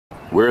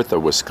We're at the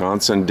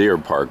Wisconsin Deer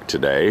Park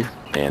today,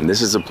 and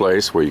this is a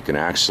place where you can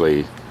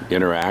actually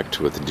interact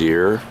with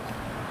deer,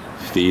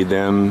 feed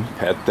them,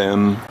 pet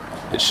them.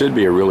 It should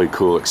be a really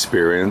cool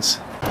experience.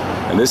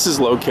 And this is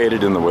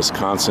located in the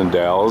Wisconsin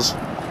Dells.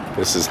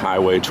 This is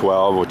Highway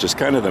 12, which is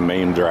kind of the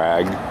main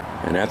drag.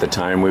 And at the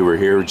time we were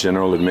here,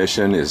 general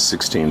admission is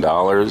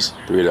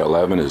 $16, 3 to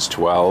 11 is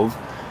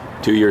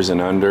 $12, 2 years and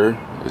under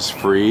is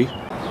free,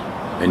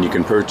 and you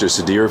can purchase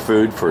deer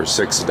food for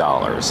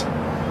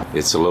 $6.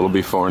 It's a little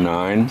before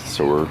 9,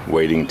 so we're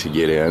waiting to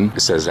get in.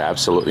 It says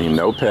absolutely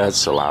no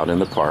pets allowed in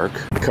the park.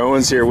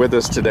 Cohen's here with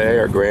us today,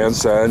 our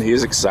grandson.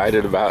 He's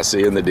excited about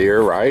seeing the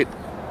deer, right?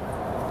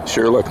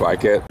 Sure look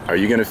like it. Are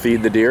you gonna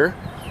feed the deer?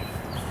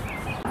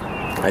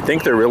 I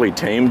think they're really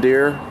tame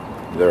deer.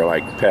 They're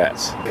like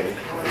pets.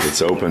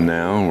 It's open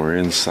now, we're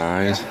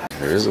inside.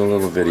 There's a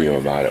little video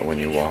about it when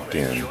you walk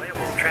in.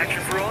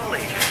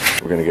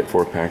 We're gonna get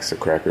 4 packs of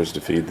crackers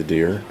to feed the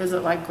deer. Is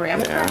it like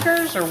graham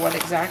crackers or what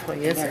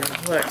exactly is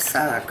it? Looks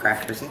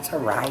crackers. It's a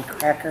rye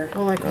cracker.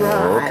 Oh, like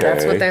rye. Okay.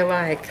 That's what they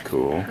like.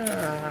 Cool.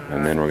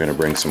 And then we're gonna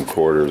bring some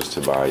quarters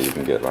to buy. You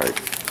can get like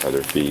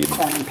other feed.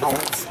 Corn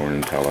pellets.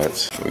 Corn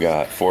pellets. We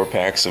got 4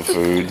 packs of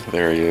food.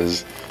 There he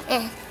is.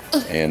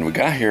 And we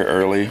got here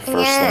early.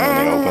 First thing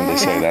when they opened, they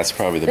say that's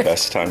probably the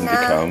best time to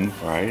come,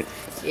 right?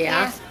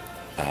 Yeah.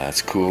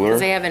 It's cooler.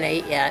 They haven't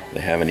ate yet.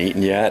 They haven't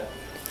eaten yet.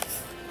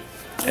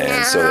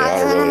 And so they ought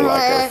to really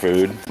like our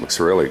food. Looks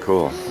really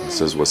cool. It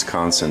says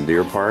Wisconsin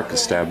Deer Park,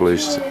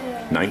 established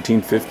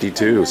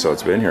 1952, so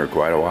it's been here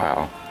quite a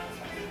while.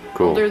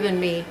 Cool. Older than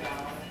me.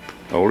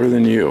 Older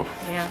than you.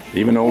 Yeah.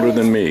 Even older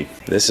than me.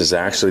 This is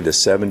actually the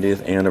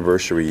 70th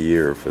anniversary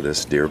year for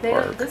this deer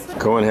park.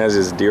 Cohen has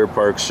his deer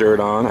park shirt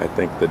on. I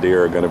think the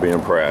deer are going to be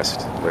impressed.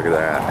 Look at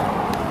that.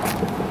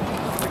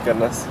 My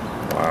goodness.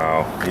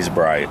 Wow, he's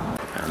bright.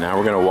 And now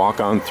we're going to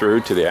walk on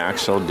through to the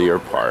actual deer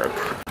park.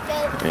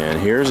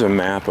 And here's a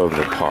map of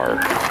the park.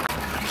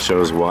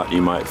 Shows what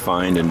you might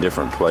find in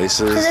different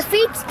places. So the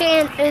feed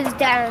stand is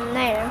down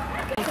there.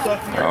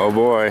 Oh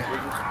boy.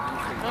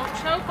 Don't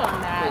choke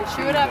on that.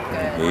 Chew it up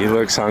good. He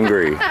looks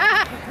hungry. It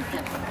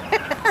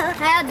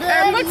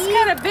looks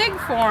kind of big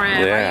for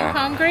him. Yeah. Are you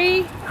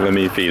hungry? Let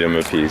me feed him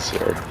a piece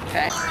here.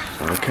 Okay.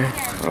 Okay.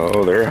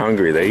 Oh, they're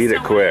hungry. They eat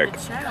it quick.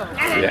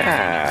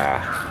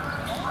 Yeah.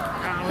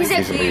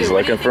 He's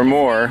looking for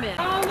more.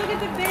 Oh, look at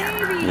the baby.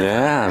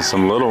 Yeah,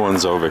 some little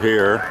ones over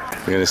here.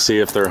 We're gonna see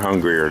if they're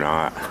hungry or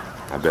not.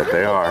 I bet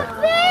they are.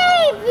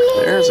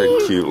 Baby. There's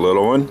a cute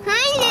little one.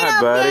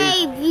 Hi,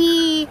 buddy.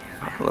 baby.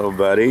 Hi, little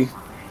buddy.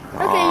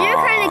 Okay, you're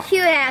kind of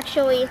cute,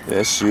 actually.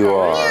 Yes, you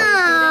are.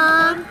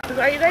 Aww.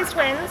 Are you guys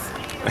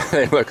twins?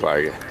 They look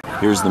like it.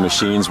 Here's the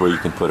machines where you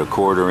can put a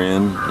quarter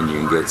in and you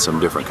can get some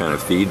different kind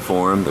of feed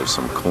for them. There's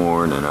some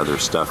corn and other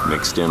stuff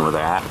mixed in with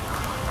that.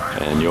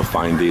 And you'll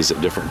find these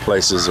at different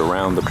places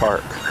around the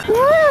park.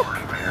 Look.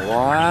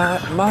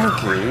 What?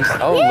 Monkeys?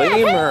 Oh,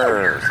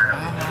 lemurs.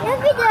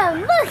 Look at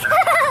them. Look.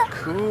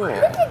 Cool. Look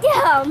at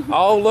them.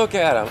 Oh, look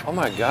at them. Oh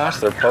my gosh,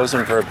 they're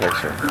posing for a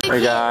picture.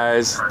 Hey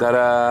guys,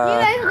 ta-da.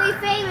 You guys will be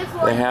famous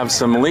for They have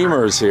some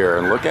lemurs here,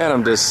 and look at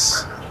them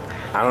just,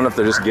 I don't know if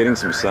they're just getting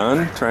some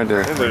sun, trying to...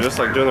 Yeah, they're just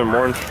like doing their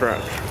morning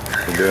stretch.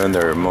 They're doing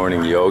their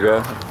morning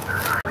yoga.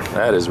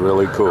 That is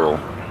really cool.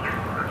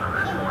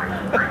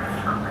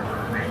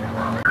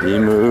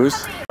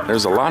 Emus.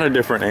 There's a lot of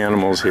different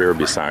animals here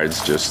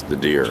besides just the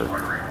deer,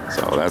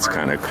 so that's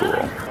kind of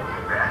cool.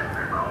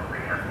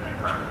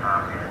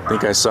 I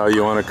think I saw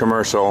you on a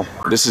commercial.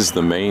 This is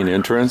the main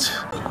entrance.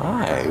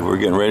 Hi, we're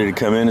getting ready to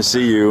come in to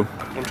see you.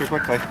 Don't too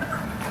quickly.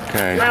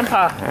 Okay.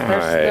 Grandpa,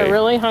 they're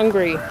really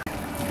hungry.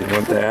 You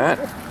want that?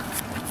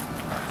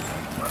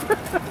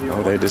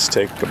 Oh, they just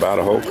take about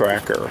a whole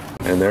cracker.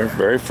 And they're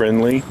very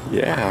friendly.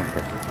 Yeah.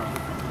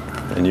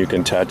 And you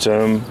can touch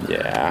them.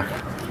 Yeah.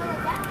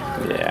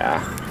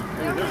 Yeah.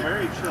 They're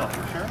very chill,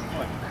 for sure.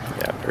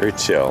 Yeah, very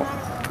chill.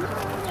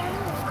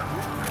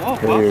 Oh,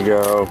 Here you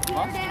go.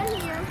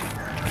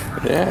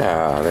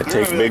 Yeah, they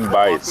take big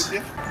bites.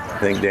 I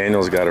think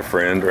Daniel's got a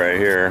friend right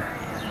here.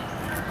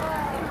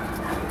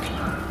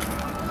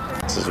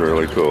 This is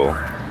really cool.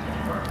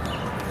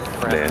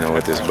 Daniel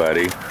with his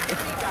buddy.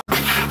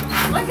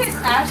 Look at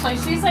Ashley.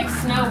 She's like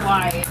Snow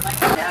White.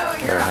 Like, no,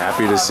 They're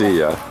happy to see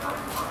ya.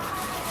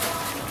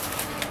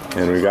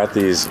 And we got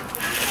these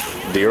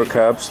deer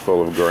cups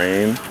full of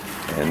grain,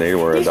 and they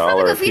were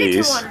 $1 a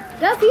piece.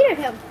 Go feed it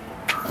him.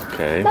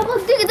 Okay.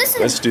 Bubbles, this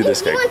Let's do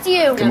this, guy. He wants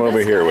you. Come over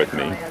here with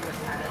me.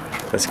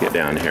 Let's get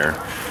down here.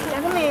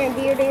 Come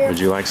here, dear. Would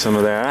you like some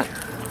of that?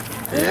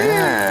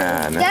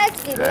 Yeah.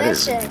 That's that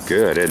is delicious.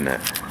 good, isn't it?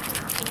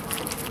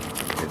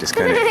 They just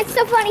kind of It's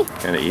so funny.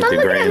 eat the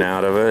grain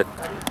out of it.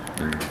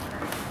 And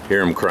hear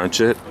them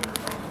crunch it.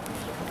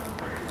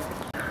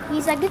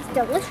 He's like, it's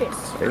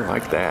delicious. They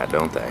like that,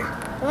 don't they?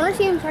 I want to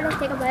see him try to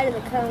take a bite of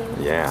the cone.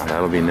 Yeah,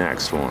 that'll be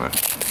next, won't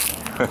it?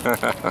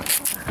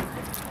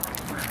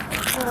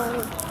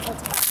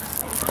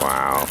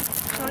 Wow.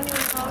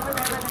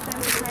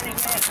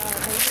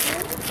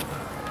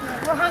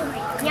 We're hungry.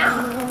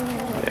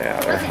 Yeah. Yeah,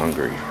 they're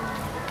hungry.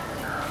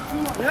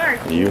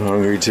 Are you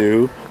hungry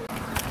too?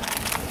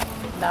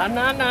 No,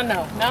 no, no,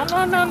 no. No,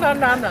 no, no, no,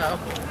 no, no.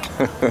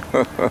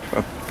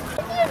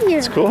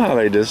 It's cool how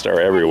they just are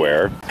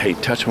everywhere. Hey,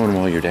 touch one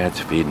while your dad's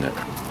feeding it.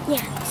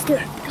 Yeah, let's do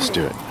it. Let's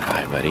do it.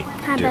 Hi, buddy.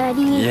 Hi, Do it.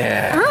 buddy.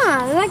 Yeah.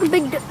 Ah, they're like a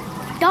big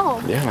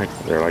dog. Yeah,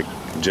 they're like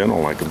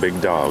gentle, like a big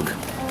dog.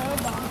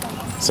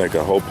 It's like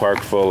a whole park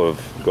full of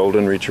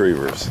golden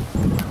retrievers.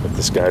 But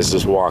this guy's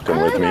just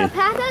walking with me.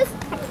 Pack us?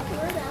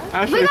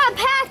 Actually, We got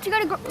packed to go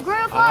to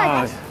Grove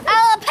Lodge.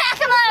 I'll pack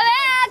them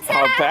my bags.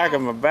 I'll pack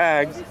him a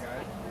bag.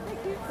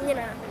 You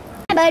know.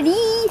 Hi,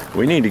 buddy.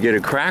 We need to get a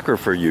cracker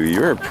for you.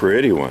 You're a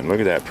pretty one. Look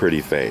at that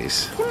pretty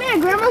face. Come here,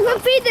 Grandma's gonna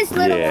feed this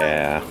little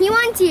Yeah. one. He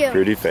wants you.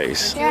 Pretty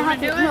face. Here,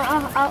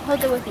 I'll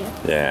hold it with you.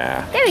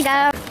 Yeah. There we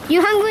go.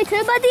 You hungry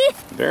too, buddy?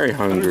 Very did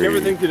hungry. you ever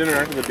think you'd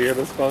interact with a deer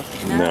this close?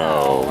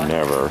 No,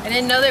 never. I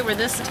didn't know they were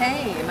this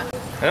tame.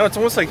 I know, it's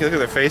almost like you look at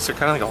their face, they're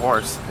kind of like a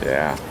horse.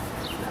 Yeah.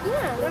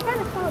 Yeah, they're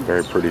kind of fun.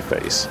 Very pretty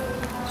face.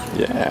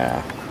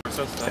 Yeah.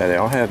 So Yeah, they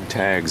all have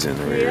tags in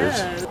their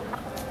ears.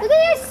 Look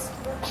at this.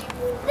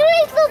 Look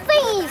at these little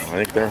thingies. I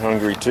think they're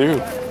hungry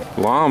too.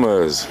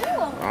 Llamas.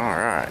 All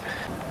right.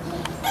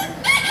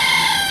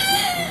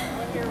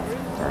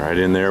 Right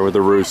in there with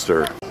a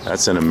rooster.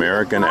 That's an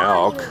American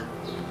elk.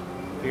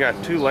 You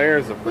got 2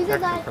 layers of Look at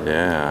protection. that.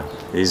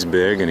 Yeah, he's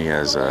big and he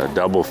has a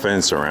double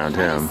fence around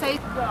him.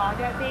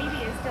 That baby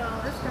is still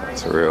this guy.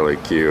 It's really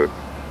cute.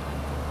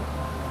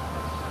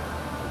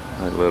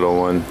 That little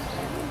one.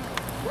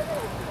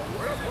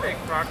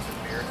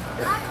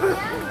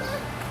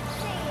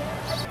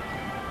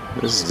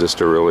 This is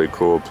just a really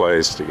cool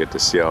place to get to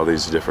see all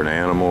these different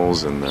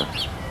animals and the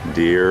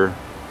deer.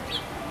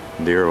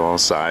 Deer of all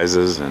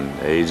sizes and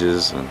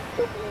ages. And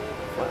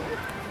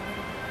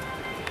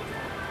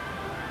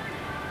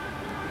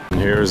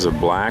here's a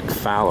black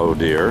fallow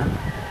deer.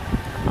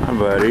 Hi,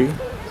 buddy.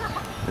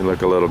 You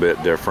look a little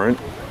bit different.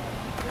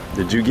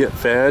 Did you get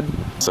fed?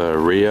 It's a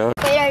rhea.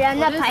 Put it down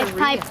What the is pipe, a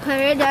pipe. rhea? Put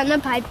it down the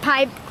pipe,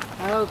 pipe.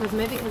 Oh,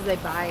 because they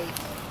bite.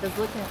 Because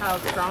look at how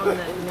strong the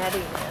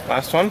netting is.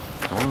 Last one.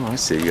 Oh, I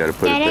see. You got to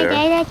put it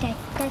there.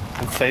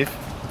 It's safe.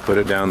 Put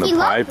it down the He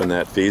loves pipe and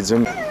that feeds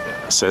them.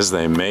 It says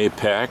they may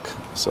peck,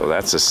 so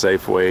that's a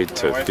safe way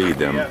to feed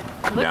them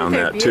Look down at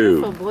their that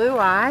tube. beautiful blue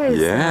eyes.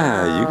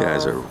 Yeah, you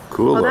guys are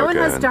cool Well, that one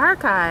looking. has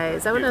dark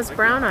eyes. That one has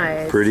brown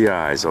eyes. Pretty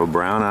eyes. Oh,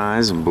 brown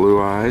eyes and blue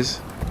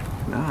eyes.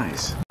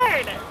 Nice. He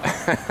already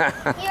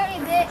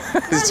bit.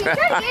 No, he's trying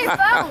to get your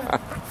phone.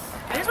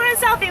 I just want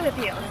a selfie with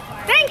you.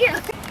 Thank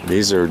you.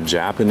 These are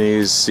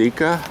Japanese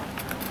sika.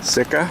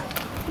 Sika.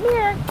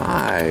 Yeah.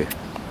 Hi.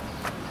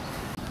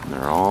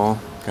 They're all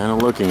kind of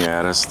looking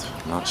at us.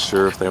 Not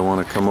sure if they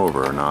want to come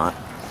over or not.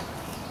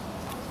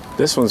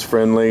 This one's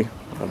friendly,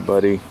 my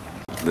buddy.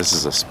 This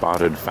is a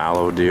spotted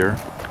fallow deer.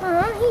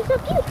 He's so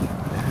cute.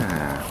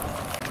 Yeah.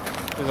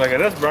 He's like,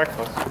 it is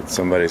breakfast. Did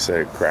somebody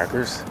say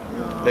crackers?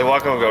 They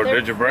walk up and go, They're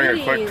did you bring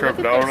a pretty. quick trip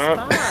Look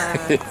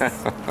at their donut?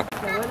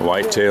 spots.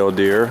 White-tailed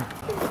deer.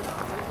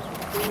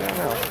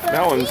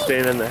 That one's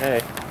staying in the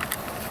hay.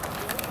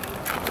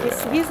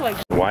 He's like,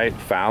 White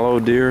fallow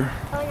deer.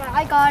 Oh yeah,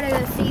 I gotta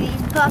go see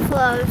these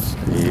buffaloes.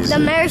 He's The a,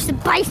 mare's the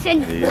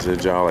bison. he's a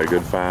jolly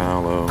good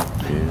fallow.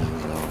 He's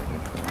a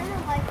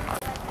jolly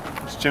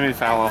good It's Jimmy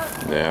Fallow.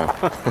 fallow.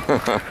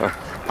 Yeah.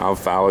 I'll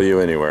follow you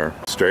anywhere.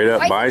 Straight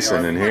up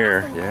bison in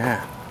here.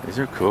 Yeah. These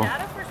are cool.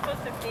 not if we're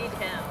supposed to feed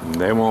him.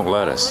 They won't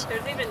let us.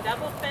 Look, there's even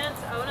double fence.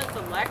 Oh, and it's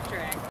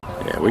electric.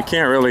 Yeah, we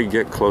can't really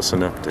get close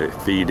enough to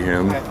feed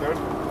him. Yeah, good.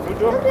 Good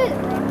job.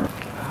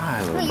 Hi,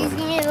 Oh, little he's buddy.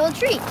 giving me a little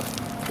treat.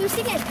 He's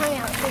sticking his tongue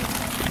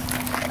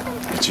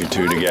out. Get you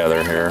two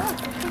together here.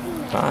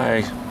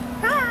 Hi.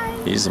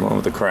 Hi. He's the one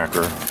with the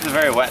cracker. It's a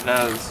very wet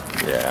nose.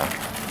 Yeah.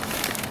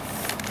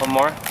 One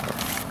more.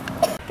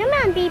 Come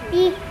on,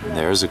 Beepy.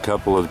 There's a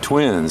couple of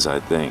twins, I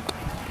think.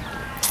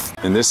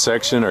 In this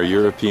section are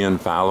European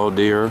fallow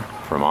deer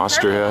from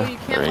Austria.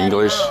 They're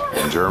English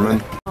and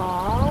German.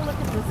 Oh, look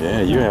at this.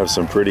 Yeah, you have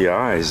some pretty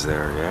eyes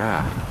there,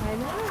 yeah. I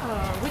know.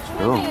 Which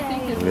one Oh, do you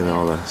think is look at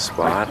all the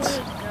spots.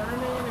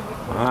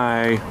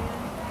 Hi.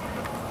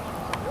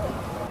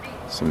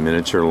 Some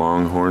miniature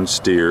longhorn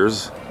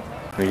steers.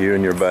 Are you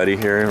and your buddy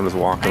here? I was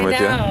walking with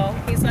you. I know.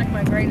 He's like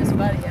my greatest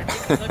buddy. I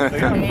think he looks They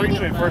got like freaked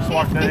when we first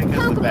walked in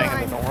because the bang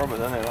Pokemon. in the door, but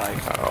then they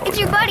like, Oh, It's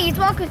your buddy. He's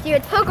walking with you.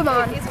 It's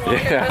Pokemon. He's walking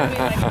with me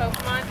like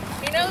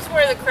Pokemon. He knows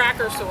where the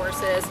cracker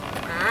source is.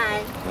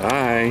 Hi.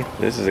 Hi.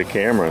 This is a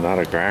camera, not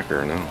a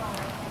cracker, no.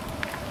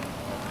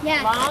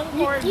 Yeah.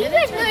 Longhorn Do you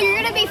guys know miniature.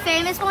 you're gonna be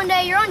famous one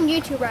day? You're on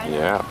YouTube right now.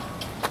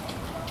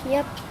 Yeah.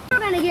 Yep. We're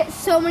gonna get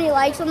so many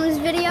likes on this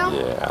video.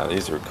 Yeah,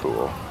 these are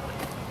cool.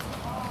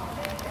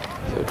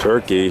 So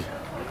turkey,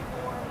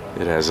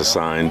 it has a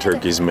sign,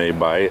 turkeys may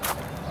bite.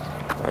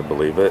 I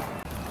believe it.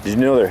 Did you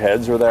know their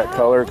heads were that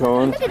color,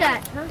 Cohen? Look at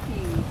that.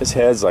 Turkey. His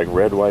head's like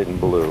red, white, and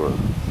blue, or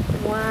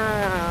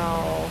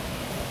Wow.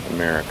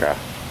 America.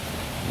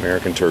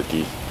 American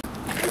turkey.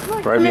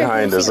 Right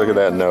behind us, look at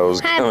that nose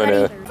Hi, coming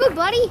buddy. in. Good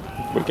buddy.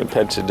 We can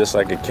pet you just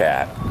like a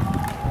cat.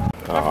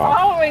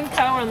 Following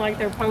Cohen like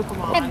they're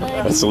Pokemon. Hi, buddy.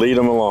 Let's lead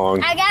them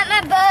along. I got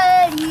my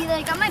buddy.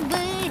 I got my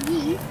buddy.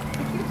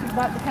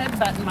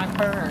 headbutt in my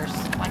purse.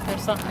 Like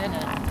there's something in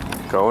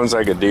it. Cohen's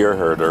like a deer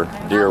herder,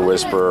 deer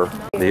whisperer.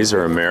 These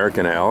are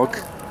American elk.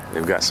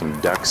 They've got some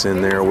ducks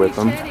in there with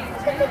them.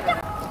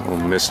 Oh,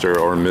 Mr.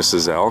 or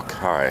Mrs. Elk,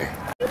 hi.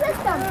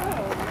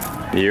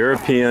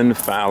 European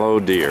fallow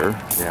deer.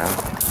 Yeah,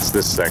 it's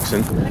this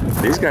section.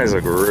 These guys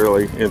look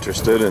really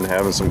interested in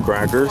having some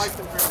crackers.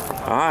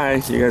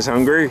 Hi, you guys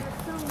hungry?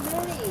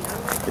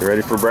 You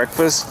ready for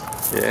breakfast?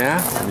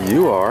 Yeah,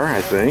 you are,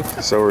 I think.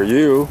 So are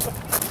you.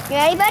 You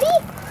ready, buddy?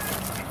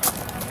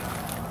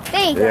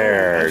 There you go.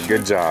 There,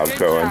 good job,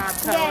 Cohen.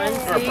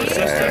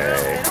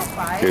 Yes.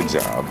 Hey, good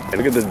job.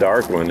 Look at the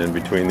dark one in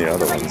between the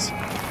other ones.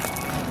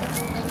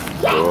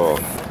 Cool.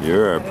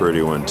 You're a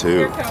pretty one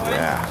too.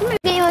 Yeah.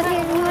 You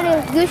want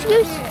a goose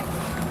goose?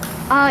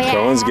 Oh, yeah.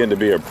 Cohen's getting to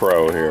be a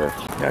pro here.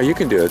 Yeah, you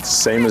can do it.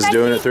 Same as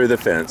doing it through the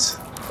fence.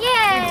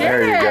 Yeah.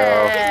 There you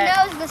go. His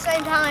nose at the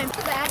same time.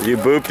 You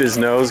booped his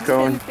nose,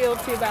 Cohen? Didn't feel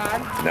too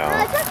bad. No.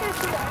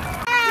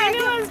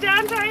 I was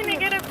down trying to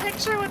get a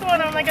picture with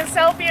one of them, like a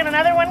selfie, and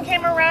another one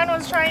came around and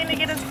was trying to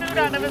get his food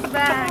out of his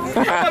bag.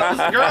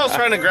 This girl's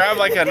trying to grab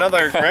like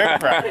another graham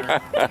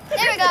cracker. There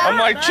we go. I'm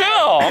like, chill,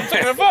 I'm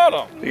taking a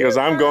photo. He goes,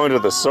 I'm going to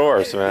the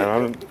source, man.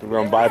 I'm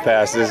going to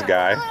bypass this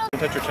guy.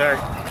 Touch your tag.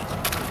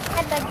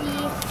 Hi,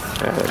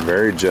 Bucky. Yeah, they're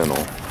very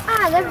gentle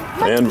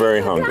and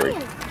very hungry.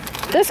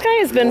 This guy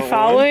has been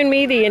following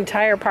me the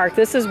entire park.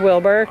 This is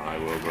Wilbur. Hi,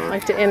 Wilbur. I'd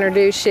like to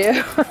introduce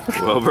you.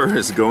 Wilbur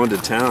is going to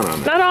town on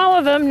it. Not all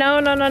of them.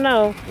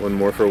 No. One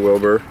more for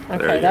Wilbur.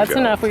 Okay, that's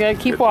enough. We gotta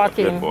keep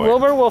walking. Good boy.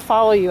 Wilbur will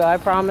follow you, I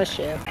promise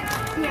you.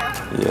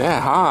 Yeah,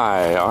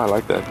 hi. Oh, I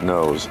like that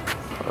nose.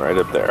 Right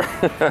up there.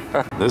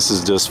 This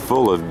is just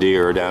full of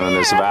deer down in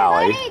this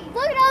valley. Hey,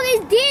 look at all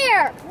these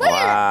deer. Look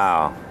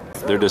Wow.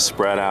 They're just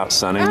spread out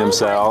sunning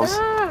themselves.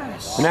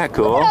 Isn't that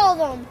cool? at all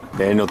of them.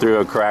 Daniel threw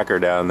a cracker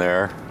down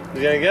there.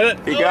 You gonna get it?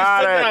 He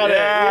got it.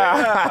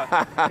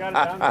 Yeah. Got it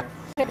down there.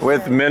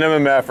 With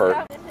minimum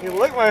effort. You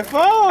licked my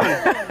phone!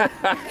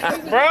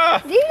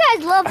 Bruh! These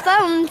guys love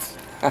phones.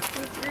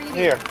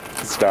 Here.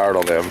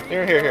 Startled him.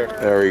 Here.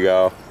 There we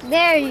go.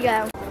 There you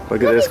go.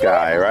 Look at this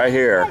guy right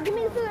here. Give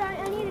me the food.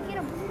 I need to get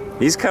him.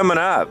 He's coming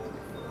up.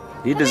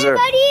 He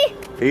deserves. Buddy.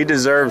 He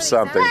deserves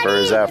something for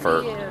his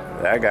effort.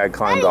 That guy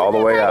climbed all the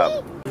way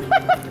up.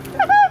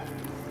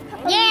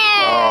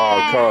 Yeah.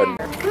 Oh, Cohen.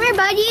 Come here,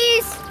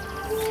 buddies.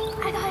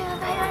 I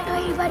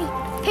got you, buddy.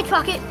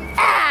 Pickpocket.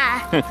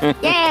 Ah.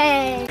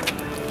 Yay.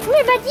 Come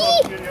here, buddy.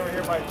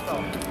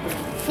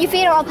 You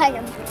feed him, I'll pet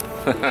him.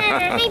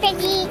 Hey,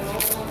 Becky.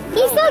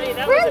 He's so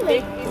friendly.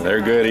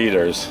 They're good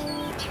eaters.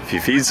 If you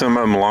feed some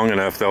of them long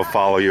enough, they'll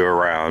follow you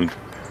around.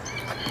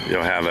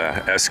 You'll have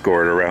an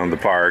escort around the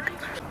park.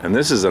 And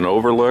this is an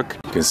overlook.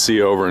 You can see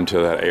over into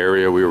that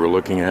area we were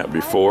looking at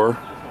before.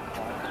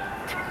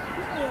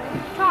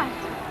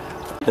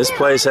 This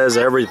place has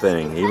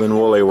everything, even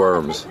woolly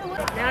worms.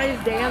 Now he's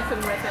dancing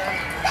with it.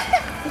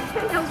 He's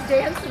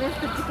dancing with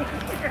the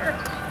deer.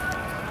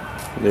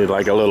 You need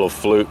like a little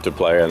flute to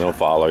play and they'll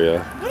follow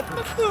you.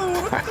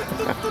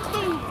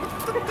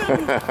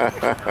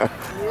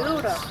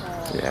 Beautiful.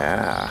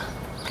 Yeah.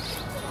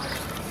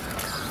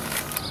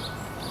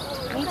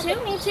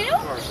 Me too.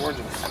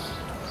 Gorgeous.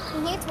 He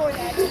needs more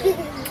than Here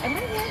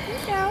you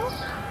go.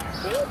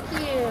 Thank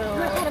you.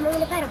 I'm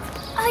gonna pet him.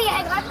 Oh yeah,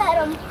 I got to pet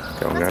him.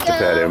 Don't Let's have to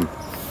pet go. him.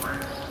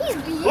 He's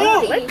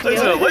beautiful.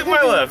 Please don't lick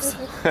my lips.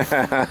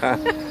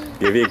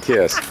 Give you a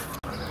kiss.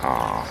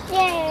 Aw,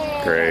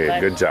 Yay. great,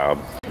 good job.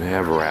 They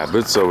have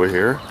rabbits over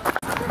here,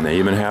 and they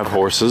even have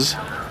horses.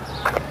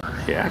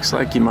 He acts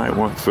like you might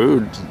want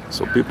food,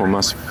 so people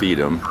must feed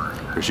him.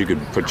 Of course, you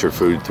could put your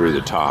food through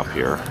the top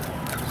here.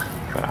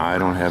 But I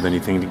don't have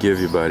anything to give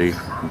you, buddy.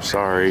 I'm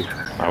sorry.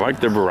 I like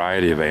the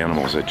variety of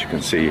animals that you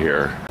can see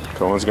here.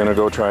 Cohen's gonna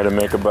go try to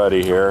make a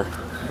buddy here,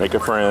 make a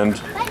friend.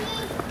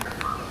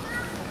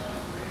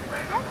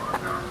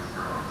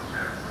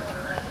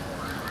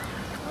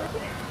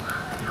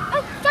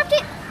 Oh, dropped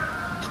it.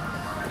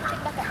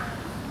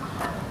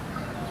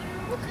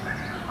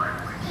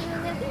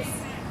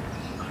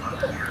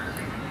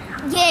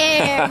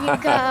 There you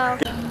go.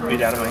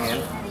 Beat out of my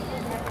hand.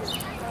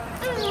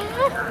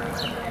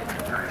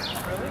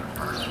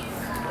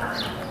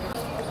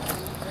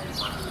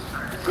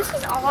 This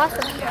is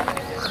awesome.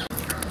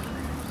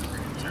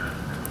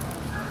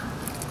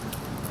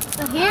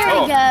 So here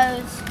he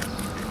goes.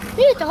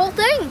 He ate the whole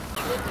thing.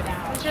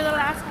 These are the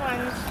last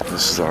ones.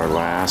 This is our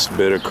last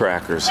bit of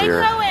crackers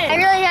here. I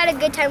really had a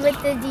good time with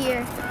the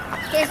deer.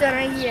 Here's one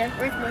right here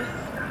with me.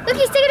 Look,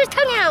 he's sticking his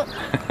tongue out.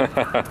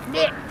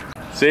 There.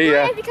 See I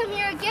ya. have to come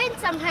here again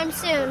sometime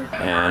soon.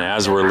 And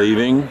as we're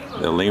leaving,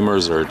 the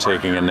lemurs are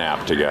taking a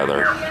nap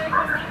together.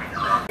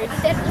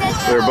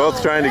 They're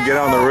both trying to get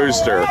on the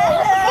rooster.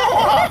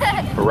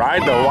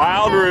 Ride the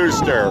wild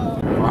rooster.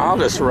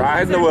 Wildest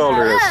ride in the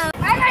wilderness. I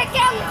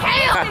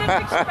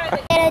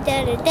gotta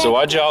get him. So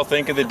what'd y'all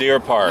think of the deer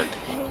park?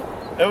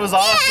 It was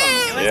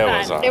awesome. It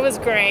was awesome. It was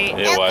great.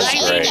 It was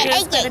great.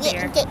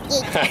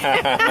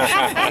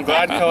 I'm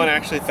glad Cohen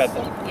actually fed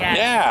them.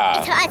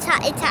 Yeah. It's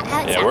hot.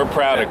 Yeah, we're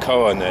proud of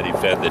Cohen that he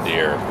fed the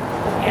deer.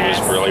 He was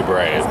really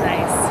brave.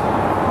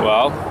 Nice.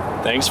 Well,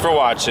 thanks for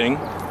watching.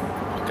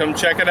 Come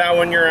check it out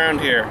when you're around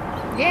here.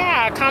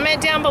 Yeah,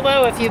 comment down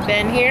below if you've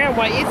been here and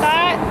what you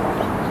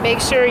thought. Make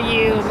sure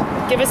you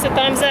give us a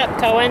thumbs up,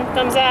 Cohen.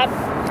 Thumbs up.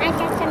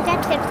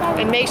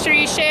 And make sure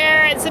you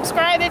share and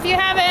subscribe if you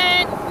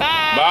haven't.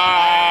 Bye.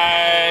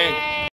 Bye.